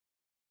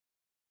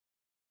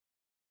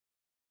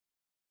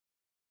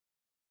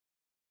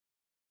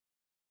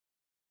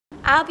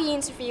I'll be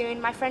interviewing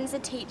my friends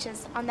and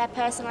teachers on their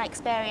personal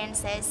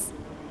experiences.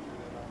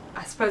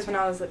 I suppose when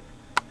I was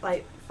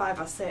like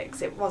 5 or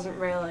 6, it wasn't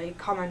really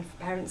common for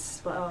parents to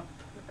split up.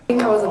 I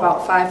think I was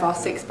about 5 or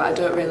 6, but I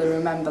don't really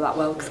remember that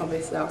well because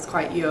obviously I was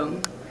quite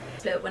young.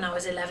 Split when I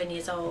was 11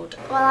 years old.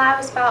 Well, I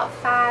was about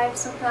 5,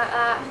 something like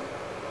that.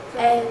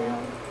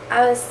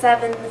 I was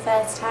 7 the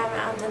first time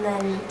around and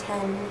then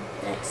 10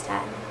 the next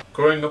time.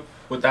 Growing up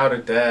without a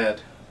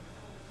dad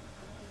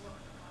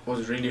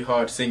was really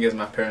hard, seeing as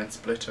my parents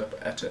split up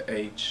at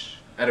a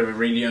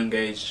really young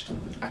age.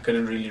 I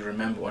couldn't really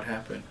remember what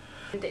happened.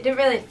 It didn't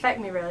really affect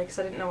me really because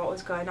I didn't know what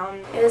was going on.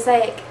 It was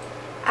like,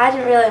 I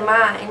didn't really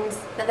mind,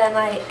 but then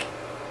like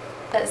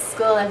at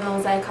school everyone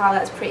was like, oh,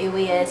 that's pretty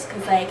weird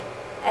because like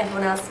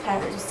everyone else's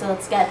parents were still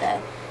together.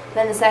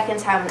 Then the second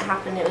time it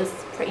happened it was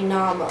pretty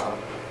normal,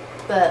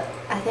 but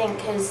I think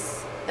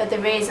because of the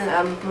reason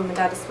mum and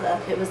dad split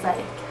up, it was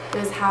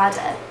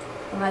harder,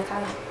 and like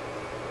I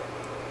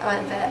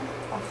went a bit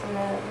off the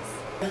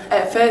rails.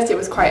 At first it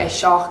was quite a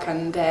shock,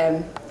 and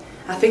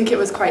I think it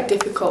was quite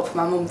difficult for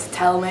my mum to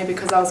tell me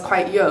because I was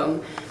quite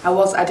young.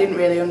 I didn't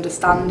really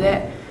understand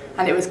it,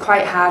 and it was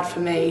quite hard for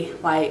me,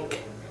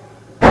 like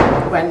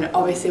when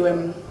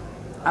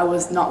I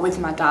was not with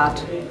my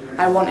dad,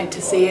 I wanted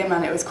to see him,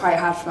 and it was quite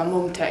hard for my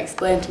mum to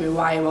explain to me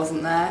why he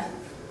wasn't there.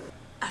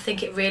 I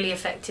think it really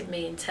affected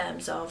me in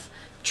terms of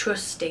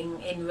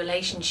trusting in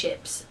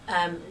relationships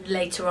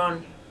later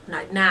on.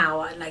 Like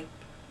now,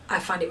 I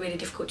find it really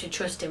difficult to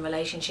trust in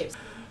relationships.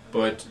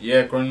 But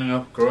yeah, growing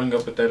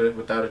up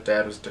without a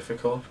dad was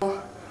difficult.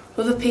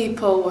 Other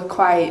people were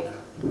quite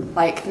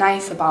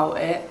nice about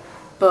it,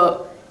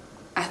 but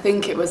I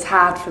think it was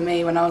hard for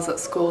me when I was at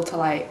school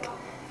to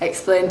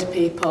explain to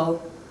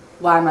people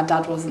why my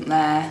dad wasn't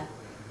there,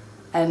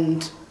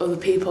 and other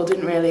people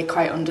didn't really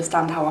quite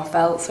understand how I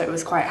felt, so it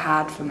was quite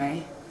hard for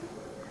me.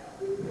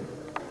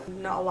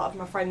 Not a lot of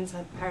my friends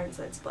had parents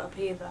that had split up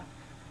either,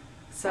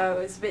 so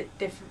it was a bit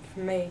different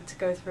for me to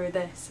go through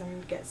this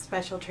and get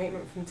special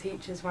treatment from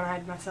teachers when I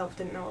myself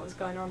didn't know what was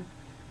going on.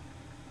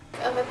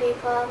 Other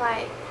people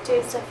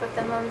do stuff with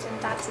their mums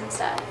and dads and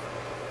stuff,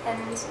 and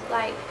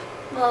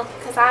well,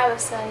 because I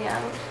was so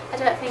young, I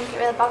don't think it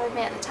really bothered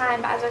me at the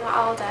time, but as I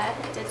got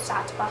older it did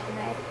start to bother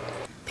me.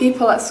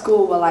 People at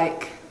school were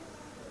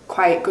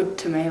quite good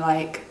to me,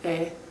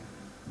 they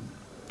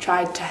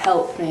tried to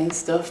help me and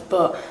stuff,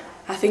 but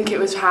I think it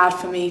was hard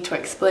for me to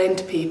explain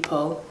to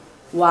people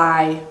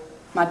why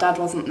my dad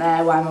wasn't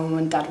there, why my mum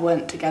and dad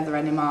weren't together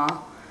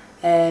anymore.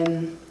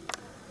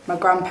 My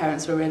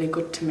grandparents were really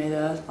good to me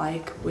though,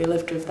 we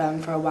lived with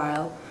them for a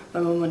while. My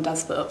mum and dad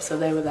split up, so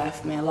they were there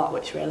for me a lot,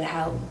 which really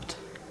helped.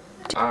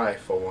 I,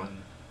 for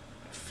one,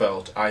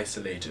 felt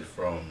isolated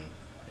from,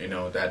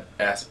 that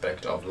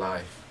aspect of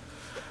life.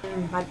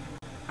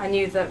 I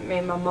knew that me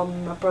and my mum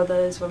and my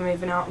brothers were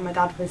moving out and my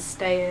dad was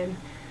staying.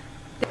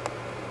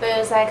 But it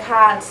was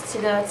hard to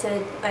go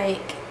to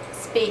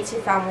speak to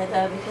your family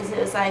though, because it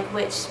was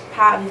which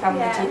part of your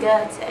family did you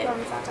go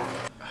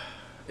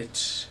to?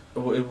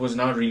 It was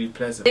not really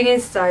pleasant. The thing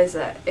is though, is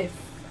that if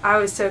I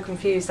was so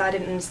confused I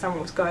didn't understand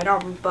what was going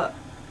on, but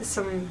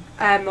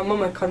my mum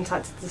had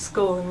contacted the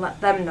school and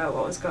let them know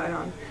what was going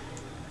on.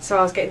 So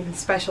I was getting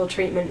special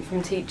treatment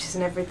from teachers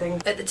and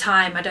everything. At the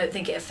time I don't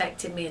think it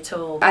affected me at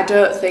all. I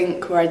don't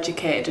think we're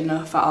educated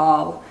enough at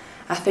all.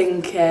 I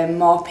think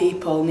more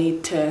people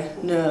need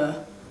to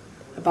know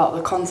about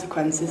the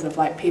consequences of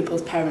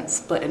people's parents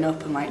splitting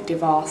up and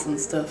divorce and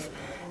stuff.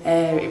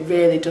 It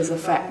really does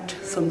affect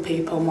some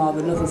people more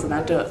than others, and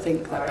I don't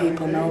think that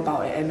people know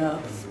about it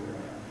enough.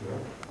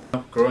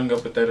 Growing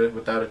up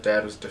without a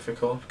dad was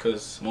difficult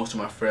because most of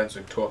my friends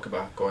would talk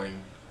about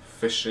going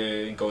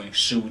fishing, going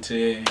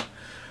shooting,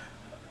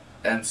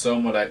 and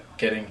some were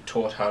getting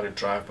taught how to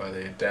drive by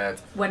their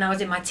dads. When I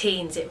was in my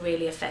teens it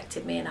really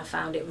affected me, and I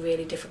found it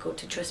really difficult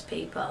to trust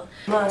people.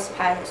 Most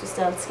parents were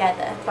still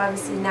together, but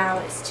obviously now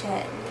it's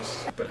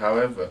changed. But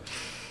however,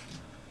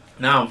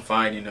 now I'm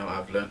fine,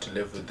 I've learned to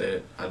live with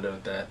it. I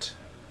learned that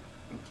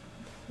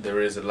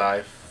there is a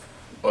life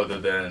other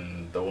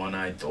than the one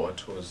I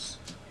thought was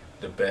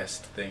the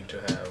best thing to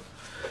have.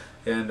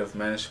 And I've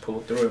managed to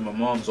pull through it. My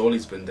mom's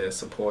always been there,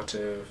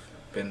 supportive,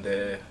 been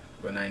there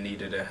when I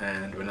needed a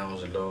hand, when I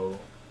was low.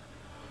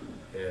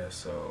 Yeah,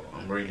 so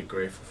I'm really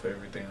grateful for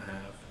everything I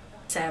have.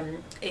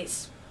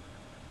 It's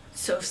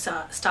sort of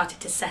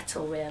started to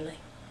settle really.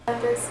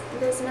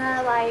 There's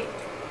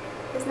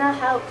no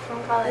help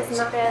from college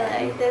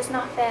really. There's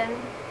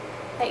nothing,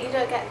 you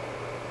don't get,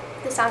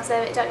 this sounds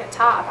like you don't get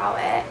taught about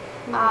it,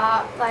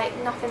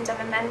 or nothing's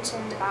ever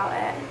mentioned about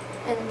it.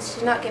 And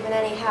she's not given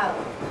any help,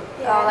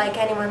 or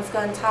anyone's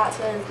going to talk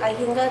to us.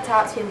 You can go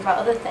talk to people about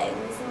other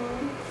things,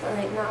 but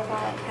not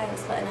about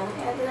parents splitting up.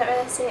 Yeah, they don't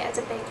really see it as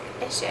a big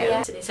issue.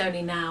 Yeah. It's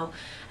only now,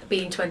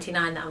 being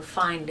 29, that I'm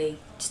finally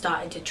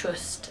starting to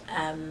trust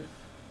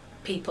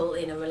people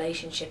in a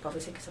relationship,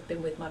 obviously because I've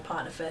been with my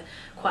partner for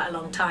quite a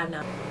long time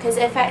now. Because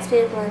it affects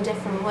people in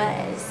different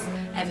ways.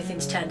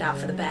 Everything's turned out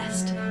for the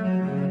best.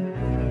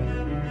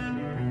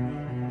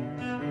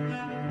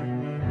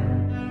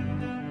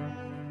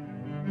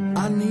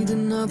 I need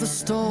another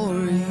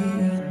story,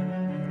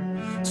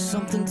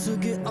 something to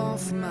get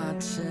off my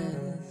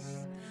chest.